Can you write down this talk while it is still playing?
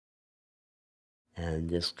And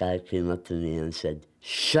this guy came up to me and said,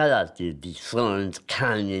 "Shut up, you dethroned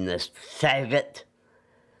communist faggot."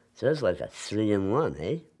 So it's like a 3-in-1,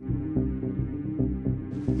 eh?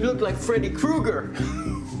 You look like Freddy Krueger.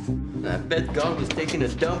 I bet God was taking a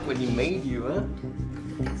dump when he made you, huh?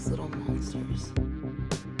 These little monsters.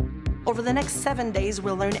 Over the next 7 days,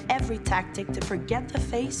 we'll learn every tactic to forget the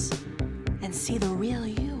face and see the real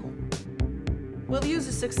you. We'll use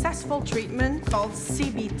a successful treatment called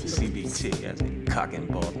CBT. CBT, as in cock and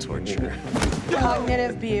ball torture.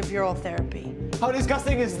 Cognitive behavioral therapy. How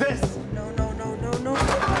disgusting is this? No.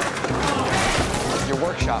 Your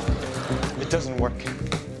workshop, it doesn't work.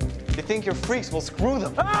 They think you're freaks, well, screw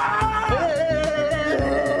them.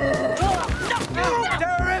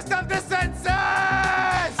 Terrorist of the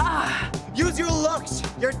senses! Use your looks,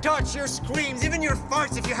 your touch, your screams, even your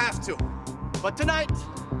farts if you have to. But tonight,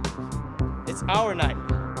 it's our night.